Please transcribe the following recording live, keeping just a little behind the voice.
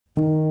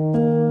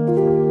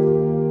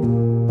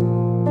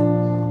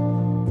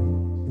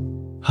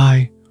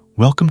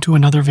Welcome to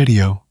another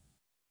video.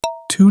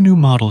 Two new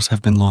models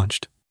have been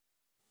launched.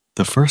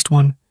 The first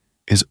one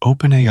is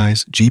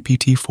OpenAI's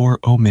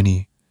GPT-4o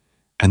Mini,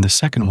 and the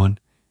second one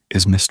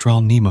is Mistral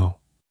NeMo.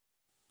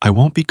 I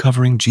won't be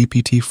covering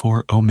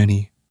GPT-4o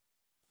Mini.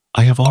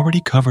 I have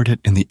already covered it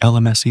in the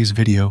LLMs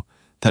video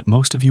that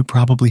most of you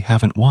probably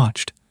haven't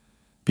watched,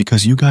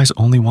 because you guys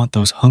only want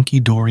those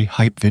hunky-dory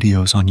hype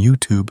videos on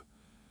YouTube,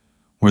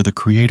 where the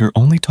creator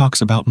only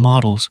talks about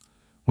models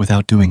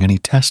without doing any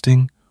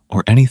testing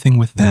or anything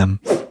with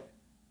them.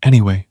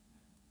 Anyway,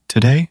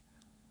 today,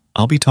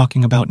 I'll be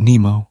talking about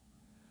NeMo,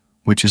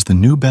 which is the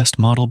new best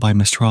model by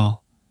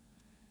Mistral.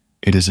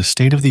 It is a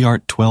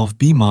state-of-the-art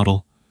 12B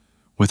model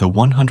with a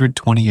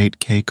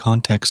 128K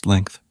context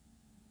length.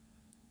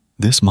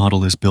 This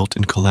model is built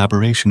in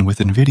collaboration with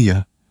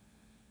Nvidia,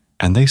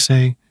 and they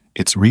say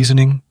its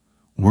reasoning,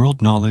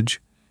 world knowledge,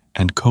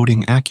 and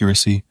coding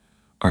accuracy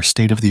are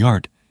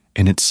state-of-the-art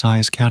in its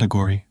size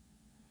category.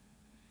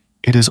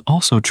 It is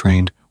also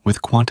trained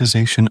with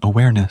quantization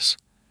awareness,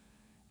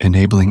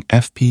 enabling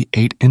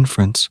FP8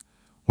 inference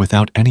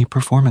without any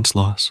performance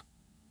loss.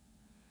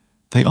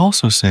 They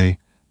also say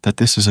that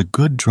this is a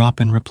good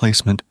drop-in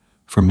replacement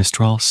for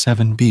Mistral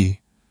 7B,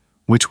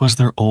 which was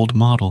their old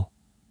model.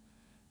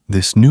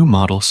 This new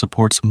model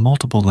supports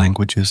multiple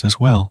languages as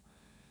well,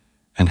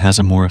 and has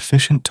a more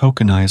efficient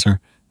tokenizer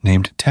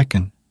named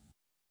Tekken.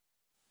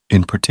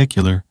 In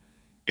particular,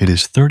 it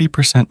is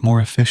 30% more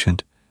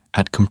efficient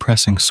at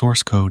compressing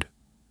source code.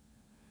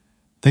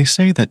 They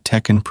say that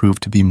Tekken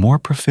proved to be more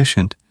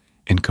proficient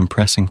in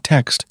compressing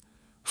text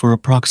for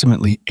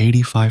approximately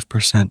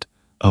 85%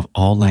 of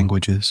all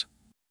languages.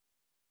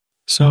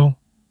 So,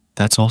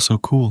 that's also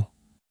cool.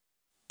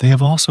 They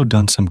have also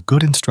done some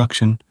good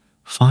instruction,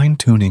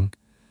 fine-tuning,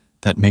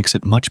 that makes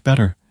it much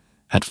better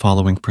at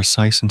following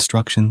precise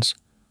instructions,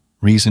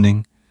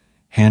 reasoning,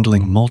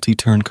 handling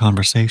multi-turn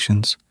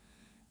conversations,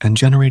 and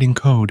generating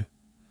code.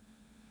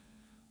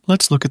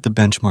 Let's look at the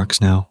benchmarks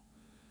now.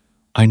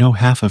 I know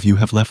half of you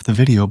have left the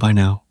video by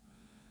now.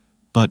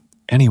 But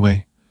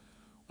anyway,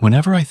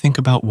 whenever I think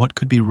about what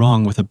could be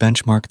wrong with a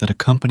benchmark that a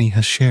company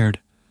has shared,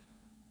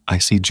 I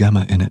see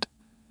Gemma in it.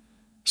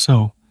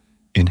 So,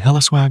 in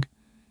Hellaswag,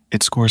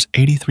 it scores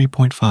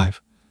 83.5,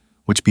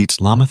 which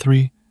beats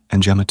Llama-3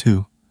 and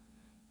Gemma-2.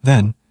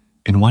 Then,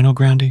 in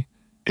Qwen2,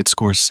 it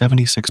scores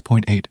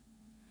 76.8.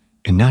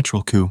 In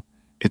Natural Q,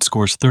 it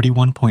scores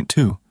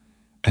 31.2,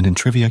 and in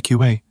Trivia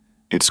QA,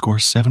 it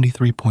scores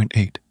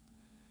 73.8.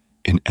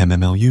 In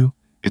MMLU,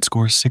 it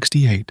scores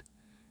 68,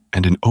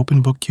 and in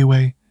OpenBook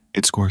QA,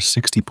 it scores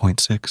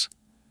 60.6.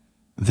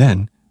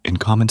 Then, in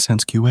Common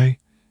Sense QA,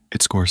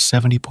 it scores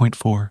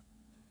 70.4,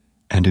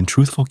 and in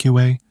Truthful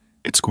QA,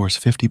 it scores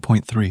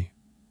 50.3.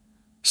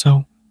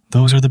 So,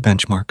 those are the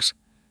benchmarks,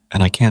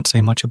 and I can't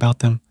say much about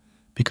them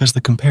because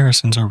the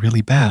comparisons are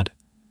really bad.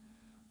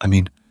 I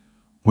mean,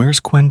 where's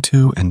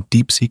Qwen2 and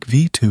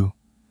DeepSeek-V2?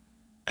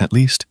 At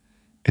least,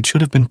 it should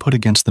have been put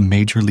against the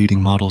major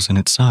leading models in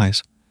its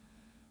size,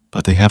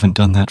 but they haven't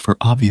done that for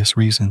obvious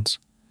reasons.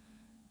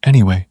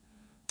 Anyway,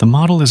 the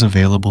model is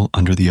available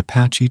under the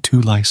Apache 2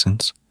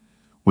 license,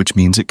 which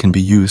means it can be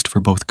used for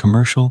both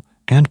commercial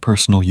and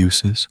personal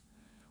uses,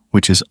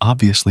 which is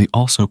obviously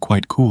also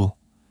quite cool.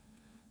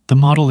 The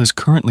model is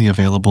currently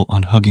available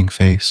on Hugging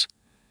Face,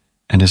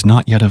 and is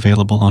not yet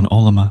available on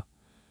Llama,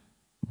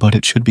 but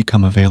it should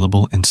become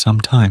available in some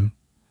time.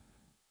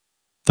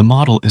 The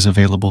model is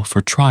available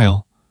for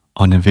trial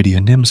on Nvidia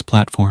NIMS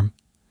platform.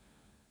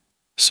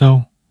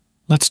 So,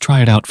 let's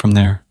try it out from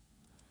there.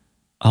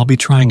 I'll be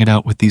trying it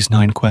out with these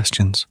 9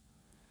 questions.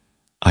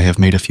 I have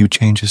made a few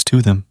changes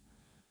to them.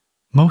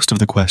 Most of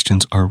the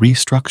questions are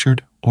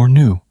restructured or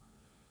new,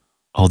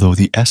 although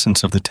the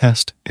essence of the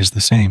test is the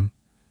same.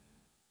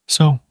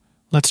 So,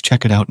 let's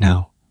check it out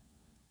now.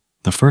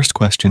 The first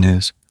question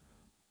is,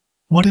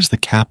 what is the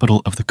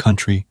capital of the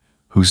country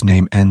whose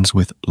name ends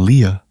with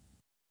Leah?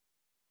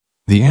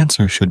 The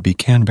answer should be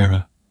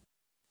Canberra.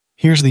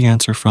 Here's the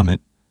answer from it,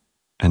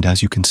 and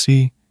as you can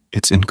see,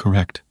 it's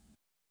incorrect.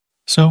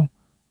 So,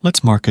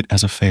 let's mark it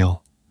as a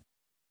fail.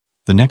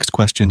 The next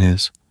question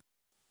is,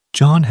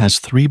 John has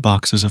 3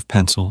 boxes of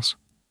pencils.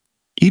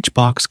 Each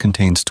box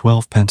contains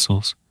 12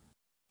 pencils.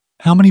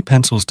 How many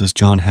pencils does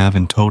John have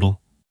in total?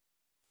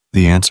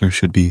 The answer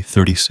should be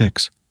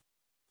 36.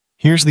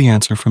 Here's the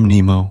answer from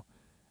NeMo,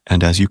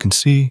 and as you can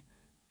see,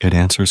 it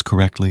answers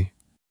correctly.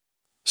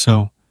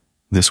 So,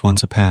 this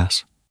one's a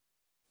pass.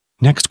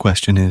 Next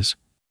question is,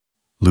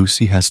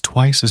 Lucy has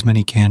twice as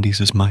many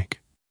candies as Mike.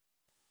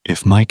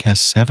 If Mike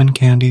has 7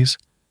 candies,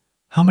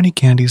 how many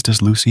candies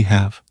does Lucy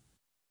have?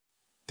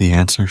 The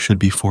answer should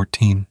be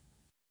 14.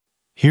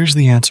 Here's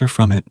the answer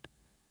from it,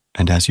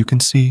 and as you can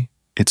see,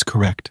 it's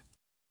correct.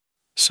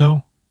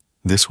 So,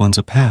 this one's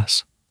a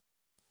pass.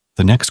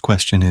 The next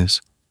question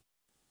is,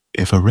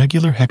 if a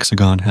regular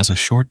hexagon has a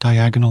short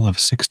diagonal of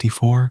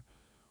 64,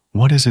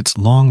 what is its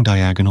long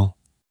diagonal?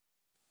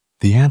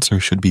 The answer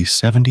should be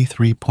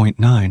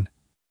 73.9.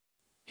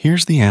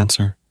 Here's the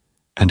answer,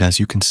 and as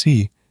you can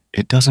see,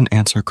 it doesn't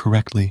answer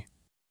correctly.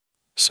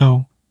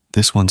 So,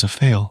 this one's a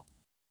fail.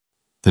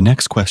 The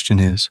next question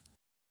is,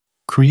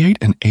 create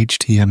an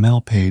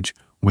HTML page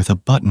with a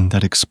button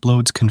that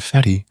explodes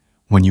confetti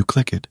when you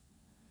click it.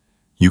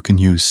 You can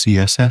use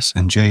CSS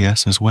and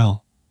JS as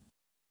well.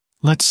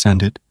 Let's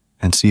send it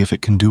and see if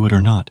it can do it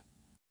or not.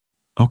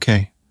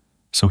 Okay,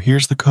 so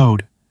here's the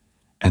code,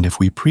 and if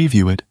we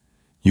preview it,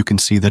 you can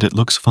see that it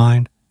looks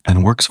fine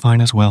and works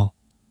fine as well.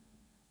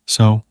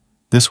 So,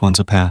 this one's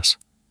a pass.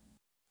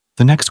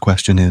 The next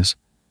question is,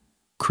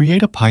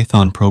 create a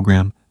Python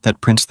program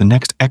that prints the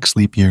next X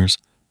leap years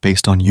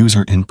based on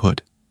user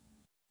input.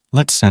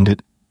 Let's send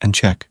it and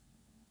check.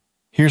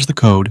 Here's the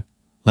code.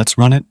 Let's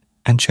run it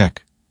and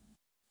check.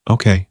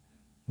 Okay,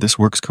 this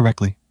works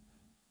correctly.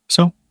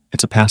 So,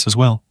 it's a pass as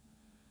well.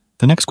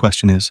 The next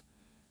question is,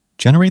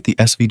 generate the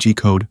SVG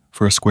code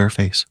for a square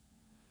face.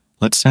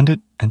 Let's send it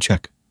and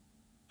check.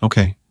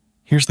 Okay,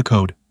 here's the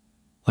code.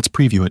 Let's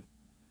preview it.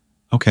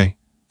 Okay,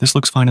 this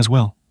looks fine as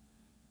well.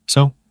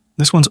 So,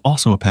 this one's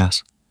also a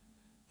pass.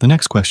 The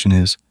next question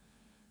is,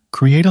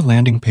 create a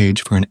landing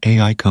page for an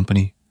AI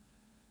company.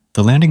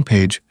 The landing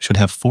page should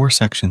have 4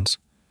 sections: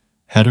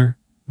 header,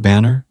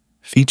 banner,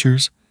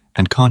 features,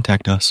 and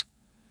contact us.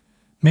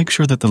 Make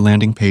sure that the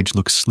landing page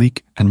looks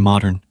sleek and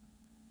modern.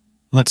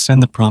 Let's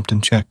send the prompt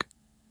and check.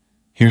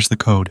 Here's the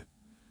code.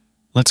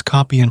 Let's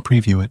copy and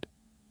preview it.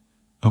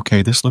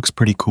 Okay, this looks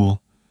pretty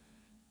cool.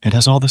 It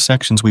has all the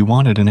sections we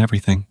wanted and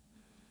everything.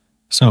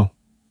 So,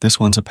 this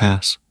one's a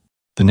pass.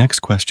 The next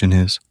question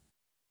is,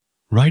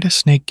 write a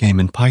snake game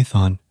in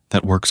Python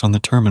that works on the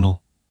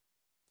terminal.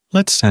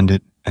 Let's send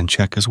it and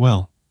check as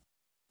well.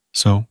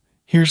 So,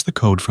 here's the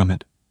code from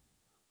it.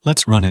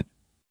 Let's run it.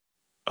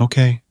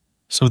 Okay,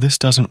 so this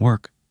doesn't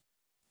work.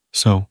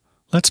 So,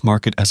 let's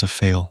mark it as a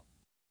fail.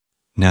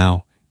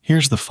 Now,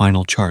 here's the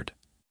final chart.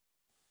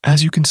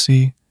 As you can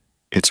see,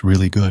 it's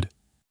really good.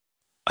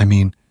 I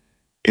mean,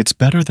 it's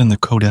better than the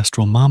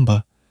Codestral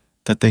Mamba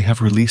that they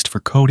have released for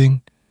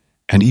coding,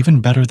 and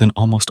even better than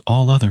almost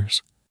all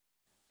others,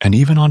 and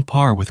even on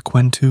par with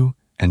Qwen2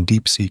 and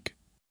DeepSeek.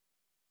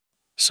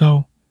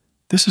 So,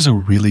 this is a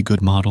really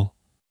good model.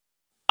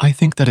 I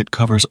think that it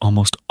covers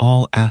almost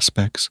all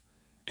aspects,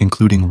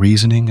 including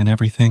reasoning and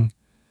everything,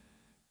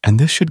 and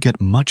this should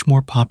get much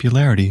more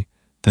popularity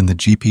than the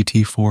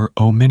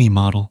GPT-4o mini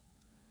model.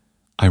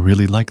 I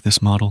really like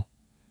this model.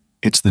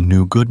 It's the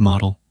new good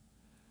model.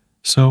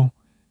 So,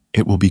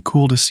 it will be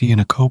cool to see in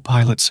a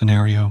co-pilot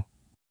scenario.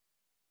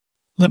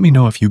 Let me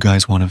know if you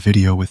guys want a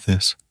video with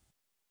this.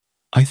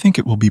 I think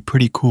it will be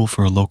pretty cool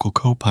for a local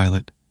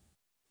co-pilot,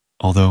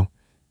 although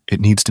it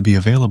needs to be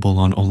available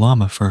on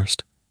Llama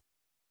first.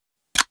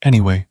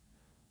 Anyway,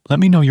 let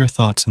me know your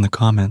thoughts in the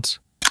comments.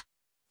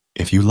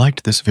 If you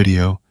liked this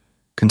video,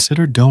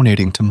 consider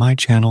donating to my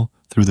channel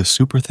through the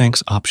Super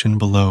Thanks option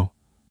below.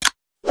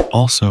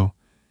 Also,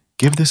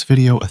 give this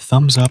video a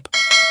thumbs up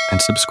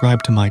and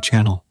subscribe to my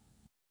channel.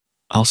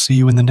 I'll see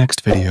you in the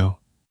next video.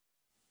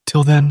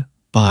 Till then,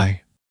 bye.